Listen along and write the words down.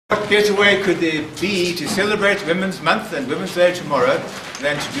What better way could there be to celebrate Women's Month and Women's Day tomorrow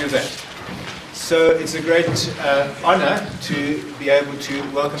than to do that? So it's a great honor to be able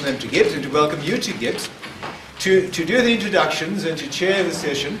to welcome them to GIBS and to welcome you to GIBS, to do the introductions and to chair the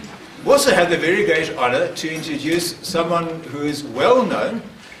session. We also have the very great honor to introduce someone who is well known,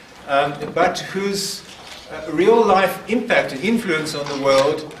 but whose real life impact and influence on the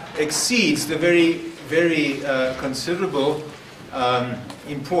world exceeds the very considerable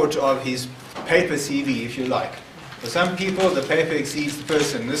import of his paper CV, if you like. For some people, the paper exceeds the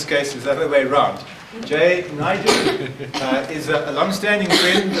person. In this case, it's the other way around. Jay Naidoo is a long-standing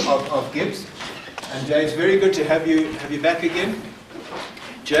friend of GIBS, and Jay, it's very good to have you back again.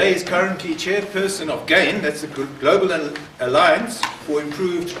 Jay is currently chairperson of GAIN, that's the Global Alliance for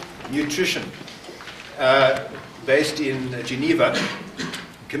Improved Nutrition, based in Geneva,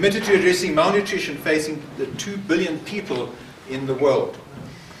 committed to addressing malnutrition facing the 2 billion people in the world.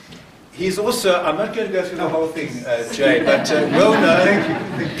 He's also, I'm not going to go through the whole thing, Jay, but well-known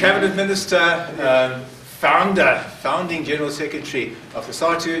cabinet minister, founding general secretary of the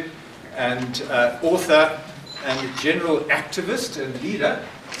SARTU, and author and general activist and leader.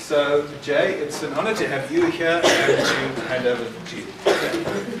 So, Jay, it's an honor to have you here and to hand over to you.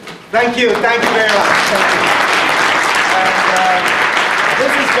 Thank you very much. And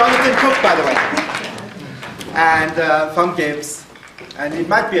this is Jonathan Cook, by the way, and from GIBS. And it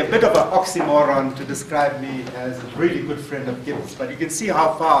might be a bit of an oxymoron to describe me as a really good friend of GIBS, but you can see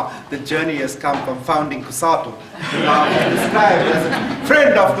how far the journey has come from founding COSATU to now be described as a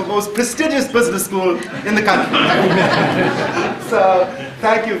friend of the most prestigious business school in the country. So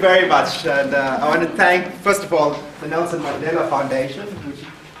thank you very much. And I want to thank, first of all, the Nelson Mandela Foundation, which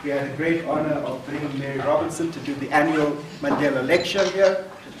we had a great honor of bringing Mary Robinson to do the annual Mandela lecture here.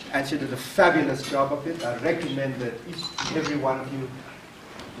 And she did a fabulous job of it. I recommend that each and every one of you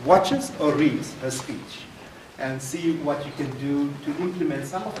watches or reads her speech and see what you can do to implement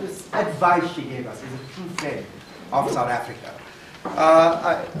some of this advice she gave us as a true friend of South Africa.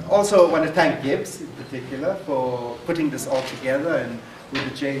 I also want to thank GIBS in particular for putting this all together, and with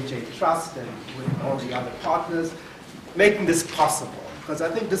the J&J Trust and with all the other partners, making this possible. Because I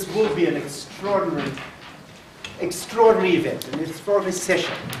think this will be an extraordinary event, an extraordinary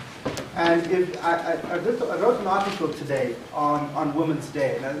session. And I wrote an article today on Women's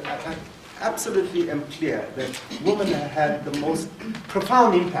Day, and I absolutely am clear that women have had the most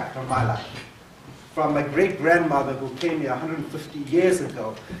profound impact on my life. From my great-grandmother who came here 150 years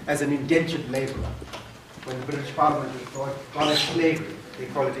ago as an indentured laborer. When the British Parliament abolished slavery, they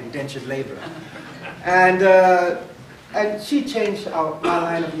call it indentured laborer. And she changed my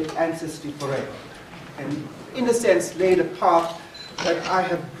line of ancestry forever. And in a sense, laid a path that I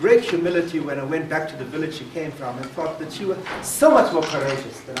have great humility when I went back to the village she came from and thought that she was so much more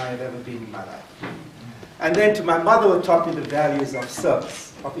courageous than I have ever been in my life. And then to my mother who taught me the values of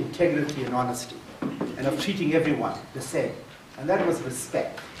service, of integrity and honesty, and of treating everyone the same. And that was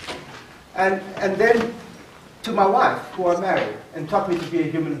respect. And then to my wife, who I married, and taught me to be a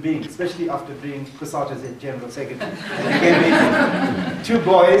human being, especially after being COSATU's general secretary. And gave me 2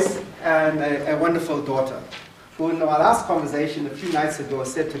 boys and a wonderful daughter, who in our last conversation a few nights ago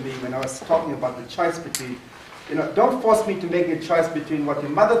said to me when I was talking about the choice between, don't force me to make a choice between what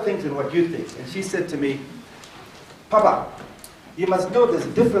your mother thinks and what you think. And she said to me, Papa, you must know there's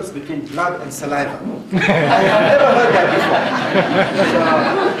a difference between blood and saliva. I have never heard that before. So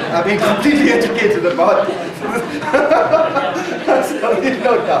I've been completely educated about it. So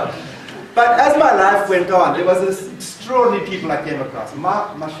no doubt. But as my life went on, there was this extraordinary people I came across.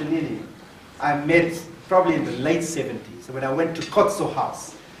 Mark Mashinini, I met probably in the late 70s, when I went to Kotso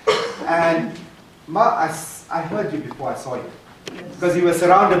House. And Mark, I heard you before I saw you, because you were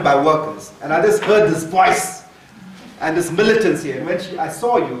surrounded by workers. And I just heard this voice and this militancy. And when I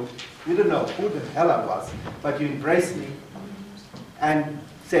saw you, you didn't know who the hell I was, but you embraced me and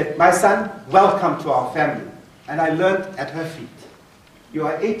said, my son, welcome to our family. And I learned at her feet. You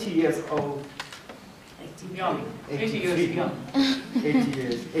are 80 years old. 80 years young. 83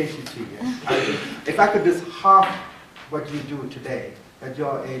 years. If I could just half what you do today, at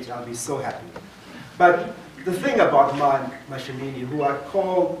your age, I'll be so happy. But the thing about Mashinini, who I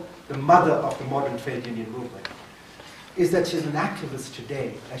call the mother of the modern trade union movement, is that she's an activist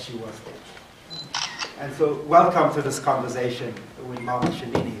today as she was then. And so welcome to this conversation with Mark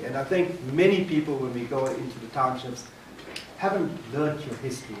Mashinini. And I think many people, when we go into the townships, haven't learned your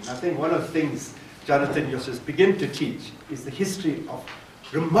history. And I think one of the things Jonathan, you'll just begin to teach is the history of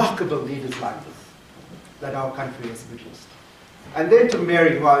remarkable leaders like this that our country has witnessed. And then to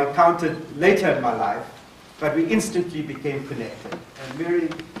Mary, who I encountered later in my life, but we instantly became connected. And Mary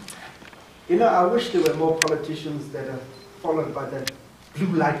You know, I wish there were more politicians that are followed by that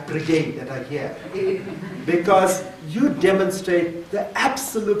blue light brigade that I hear. Because you demonstrate the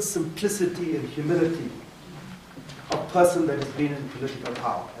absolute simplicity and humility of a person that has been in political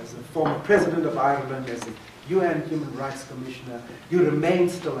power. As a former president of Ireland, as a UN Human Rights Commissioner, you remain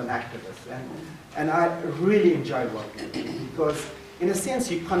still an activist. And I really enjoy working with you because, in a sense,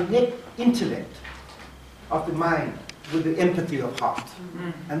 you connect intellect of the mind with the empathy of heart.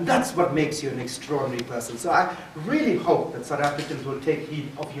 And that's what makes you an extraordinary person. So I really hope that South Africans will take heed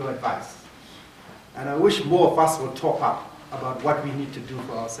of your advice. And I wish more of us will talk up about what we need to do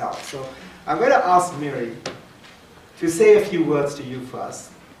for ourselves. So I'm going to ask Mary to say a few words to you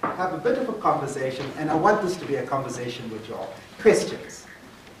first, have a bit of a conversation, and I want this to be a conversation with you all. Questions.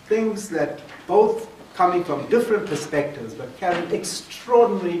 Things that both coming from different perspectives but carry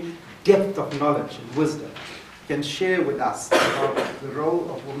extraordinary depth of knowledge and wisdom can share with us about the role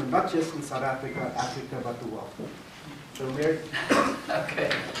of women, not just in South Africa, but the world. So, Mary? Okay.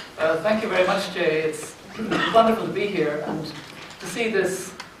 Thank you very much, Jay. It's wonderful to be here and to see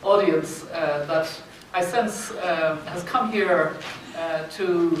this audience that I sense has come here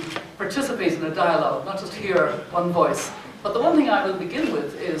to participate in a dialogue, not just hear one voice. But the one thing I will begin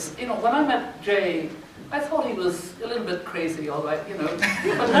with is, you know, when I met Jay, I thought he was a little bit crazy, all right, you know.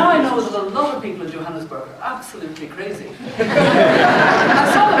 But now I know that a lot of people in Johannesburg are absolutely crazy.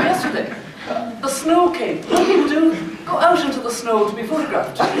 I saw them yesterday. The snow came. What do people do? Go out into the snow to be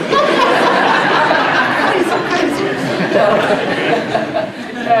photographed. Crazy.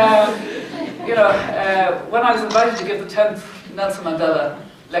 When I was invited to give the 10th Nelson Mandela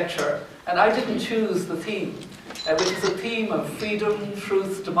lecture, and I didn't choose the theme, which is a theme of freedom,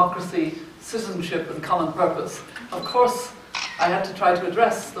 truth, democracy, citizenship and common purpose. Of course, I had to try to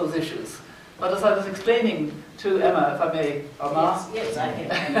address those issues. But as I was explaining to Emma, if I may, or Ma? Yes, I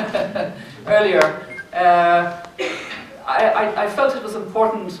can. Earlier, I felt it was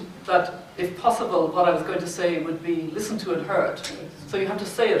important that, if possible, what I was going to say would be listened to and heard. So you have to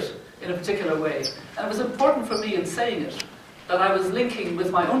say it in a particular way. And it was important for me in saying it that I was linking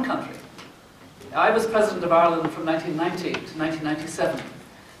with my own country. I was President of Ireland from 1990 to 1997.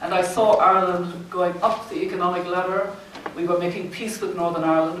 And I saw Ireland going up the economic ladder. We were making peace with Northern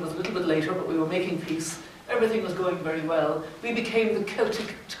Ireland. It was a little bit later, but we were making peace. Everything was going very well. We became the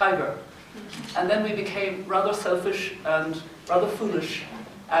Celtic tiger. And then we became rather selfish and rather foolish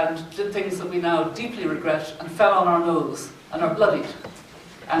and did things that we now deeply regret and fell on our nose and are bloodied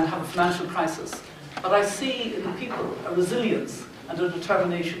and have a financial crisis. But I see in the people a resilience and a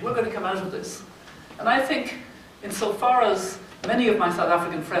determination. We're going to come out of this. And I think, insofar as many of my South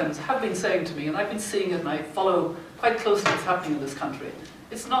African friends have been saying to me, and I've been seeing it and I follow quite closely what's happening in this country,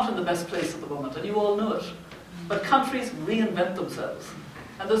 it's not in the best place at the moment, and you all know it. But countries reinvent themselves.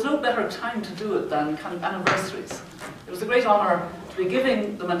 And there's no better time to do it than kind of anniversaries. It was a great honour to be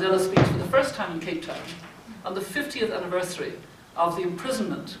giving the Mandela speech for the first time in Cape Town on the 50th anniversary of the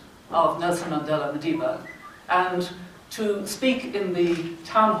imprisonment of Nelson Mandela Madiba, and to speak in the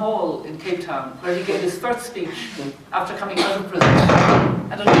town hall in Cape Town, where he gave his first speech after coming out of prison.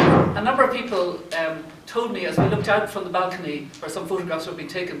 And a number of people told me, as we looked out from the balcony where some photographs were being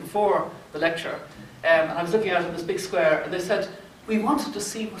taken before the lecture, and I was looking out in this big square, and they said, we wanted to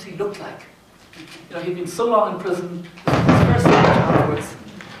see what he looked like. You know, he'd been so long in prison, his first speech afterwards.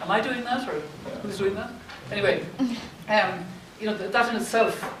 Am I doing that, or who's doing that? Anyway, you know, that in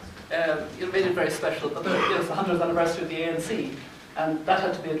itself made it very special. But it's the 100th anniversary of the ANC, and that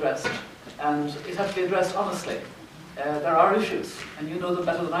had to be addressed. And it had to be addressed honestly. There are issues, and you know them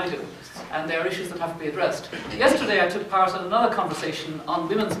better than I do, and there are issues that have to be addressed. Yesterday I took part in another conversation on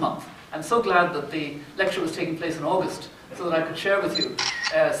Women's Month. I'm so glad that the lecture was taking place in August, so that I could share with you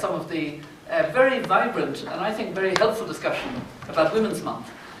some of the very vibrant and I think very helpful discussion about Women's Month.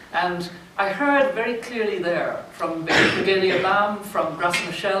 And I heard very clearly there from Brigalia Bam, from Graça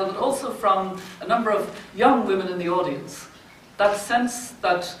Machel, but also from a number of young women in the audience, that sense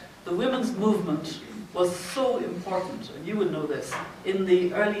that the women's movement was so important, and you would know this, in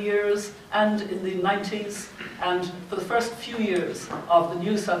the early years and in the 90s and for the first few years of the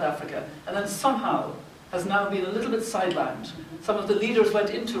new South Africa, and then somehow has now been a little bit sidelined. Some of the leaders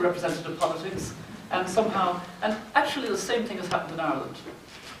went into representative politics, and somehow, and actually the same thing has happened in Ireland.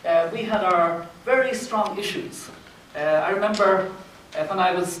 We had our very strong issues. I remember when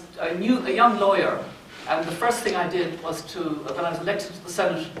I was a young lawyer, and the first thing I did was when I was elected to the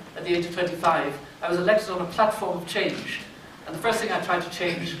Senate at the age of 25, I was elected on a platform of change. And the first thing I tried to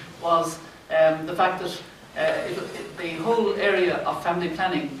change was the fact that the whole area of family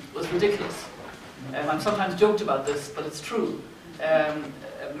planning was ridiculous. I've sometimes joked about this, but it's true.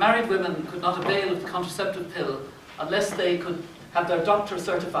 married women could not avail of the contraceptive pill unless they could have their doctor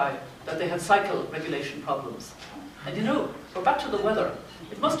certify that they had cycle regulation problems. And you know, we're back to the weather.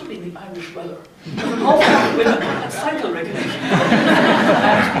 It must have been the Irish weather. An awful lot of women had cycle regulation.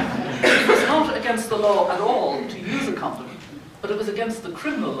 And it was not against the law at all to use a condom, but it was against the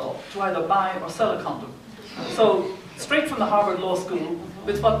criminal law to either buy or sell a condom. So, straight from the Harvard Law School,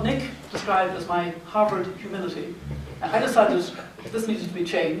 with what Nick described as my Harvard humility, I decided this needed to be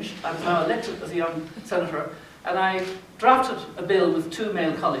changed. I was now elected as a young senator, and I drafted a bill with 2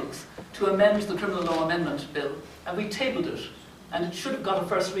 male colleagues to amend the Criminal Law Amendment Bill, and we tabled it, and it should have got a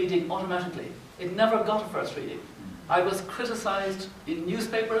first reading automatically. It never got a first reading. I was criticised in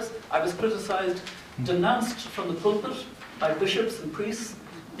newspapers, I was criticised, denounced from the pulpit by bishops and priests.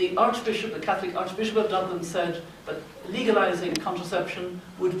 The Archbishop, the Catholic Archbishop of Dublin, said that legalising contraception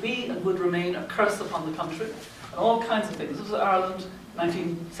would be and would remain a curse upon the country, and all kinds of things. This was Ireland,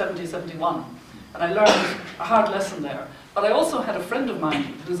 1970-71. And I learned a hard lesson there. But I also had a friend of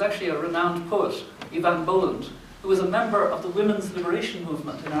mine who's actually a renowned poet, Evan Boland, who was a member of the women's liberation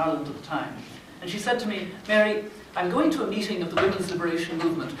movement in Ireland at the time. And she said to me, Mary, I'm going to a meeting of the women's liberation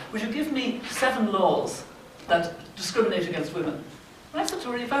movement. Would you give me 7 laws that discriminate against women? And I said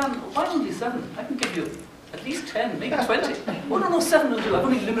to her, Evan, why only 7? I can give you at least 10, maybe 20. Oh, no, 7 will do. I've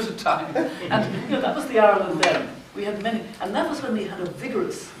only limited time. And you know, that was the Ireland then. We had many. And that was when we had a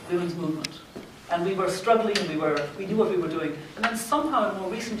vigorous women's movement. And we were struggling, and we knew what we were doing. And then somehow in more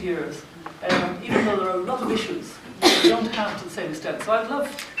recent years, even though there are a lot of issues, we don't have to the same extent. So I'd love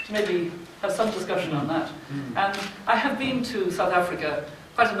to maybe have some discussion on that. And I have been to South Africa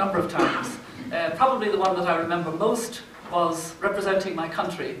quite a number of times. Probably the one that I remember most was representing my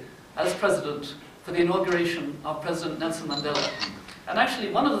country as president for the inauguration of President Nelson Mandela. And actually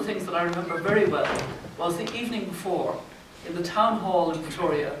one of the things that I remember very well was the evening before in the town hall in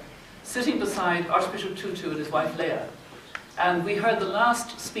Pretoria, sitting beside Archbishop Tutu and his wife Leah. And we heard the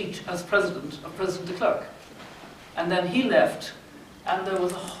last speech as president of President de Klerk. And then he left, and there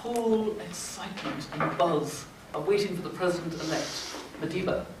was a whole excitement and buzz of waiting for the president-elect,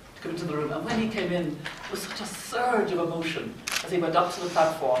 Madiba, to come into the room. And when he came in, there was such a surge of emotion as he went up to the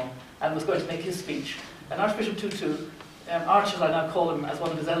platform and was going to make his speech. And Archbishop Tutu, Arch, as I now call him, as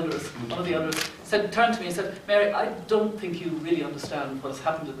one of his elders, one of the elders, turned to me and said, Mary, I don't think you really understand what has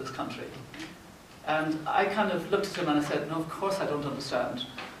happened in this country. And I kind of looked at him and I said, no, of course I don't understand.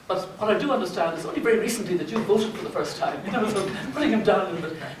 But what I do understand is only very recently that you voted for the first time, you know, so putting him down a little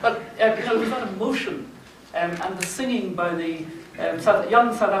bit. But you know, it was that emotion and the singing by the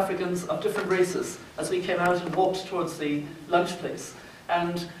young South Africans of different races as we came out and walked towards the lunch place.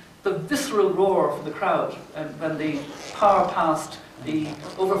 And the visceral roar from the crowd when the power passed the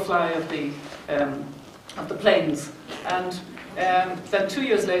overfly of the planes. And then 2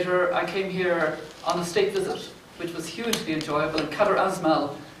 years later, I came here on a state visit, which was hugely enjoyable. And Kader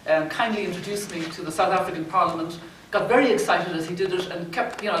Asmal kindly introduced me to the South African Parliament, got very excited as he did it, and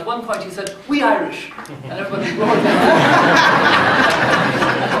kept, you know, at one point he said, "We Irish," and everybody roared.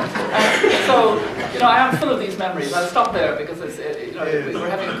 So, you know, I am full of these memories. I'll stop there because it's, you know, we're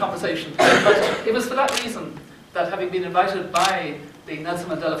having a conversation. But it was for that reason that, having been invited by the Nelson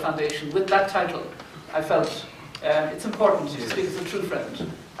Mandela Foundation with that title, I felt it's important to speak as a true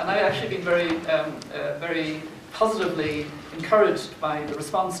friend. And I've actually been very positively encouraged by the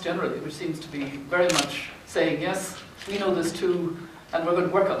response generally, which seems to be very much saying, yes, we know this too, and we're going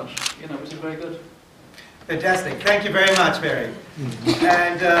to work on it, you know, which is very good. Fantastic. Thank you very much, Mary.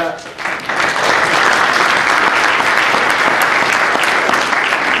 And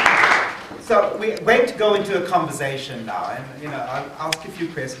so we're going to go into a conversation now, and you know, I'll ask a few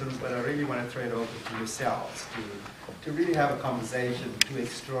questions, but I really want to throw it over to yourselves to really have a conversation. Two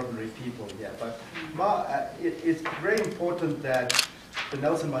extraordinary people here. But it's very important that the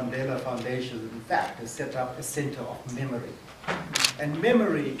Nelson Mandela Foundation, in fact, has set up a center of memory. And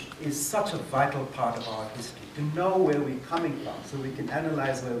memory is such a vital part of our history, to know where we're coming from so we can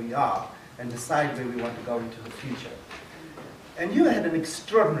analyze where we are and decide where we want to go into the future. And you had an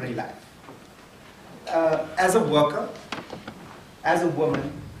extraordinary life. As a worker, as a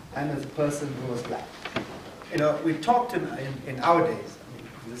woman, and as a person who was black. You know, we talked in our days,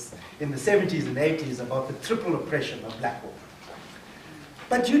 I mean, in the 70s and 80s, about the triple oppression of black women.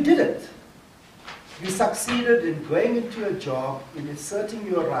 But you did it. You succeeded in going into a job, in asserting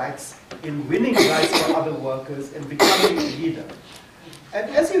your rights, in winning rights for other workers, and becoming a leader. And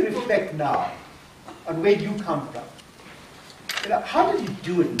as you reflect now on where you come from, you know, how did you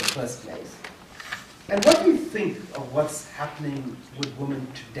do it in the first place? And what do you think of what's happening with women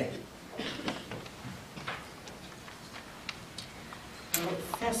today? Well,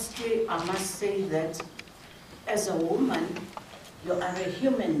 Firstly, I must say that as a woman, you are a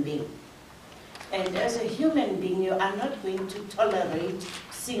human being. And as a human being, you are not going to tolerate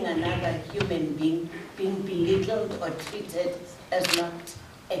seeing another human being being belittled or treated as not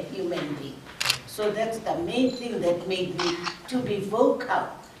a human being. So that's the main thing that made me to be vocal,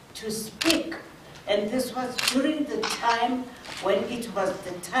 to speak. And this was during the time when it was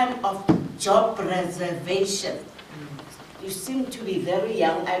the time of job reservation. You seem to be very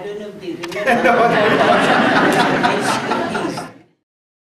young. I don't know if they remember what job reservation is.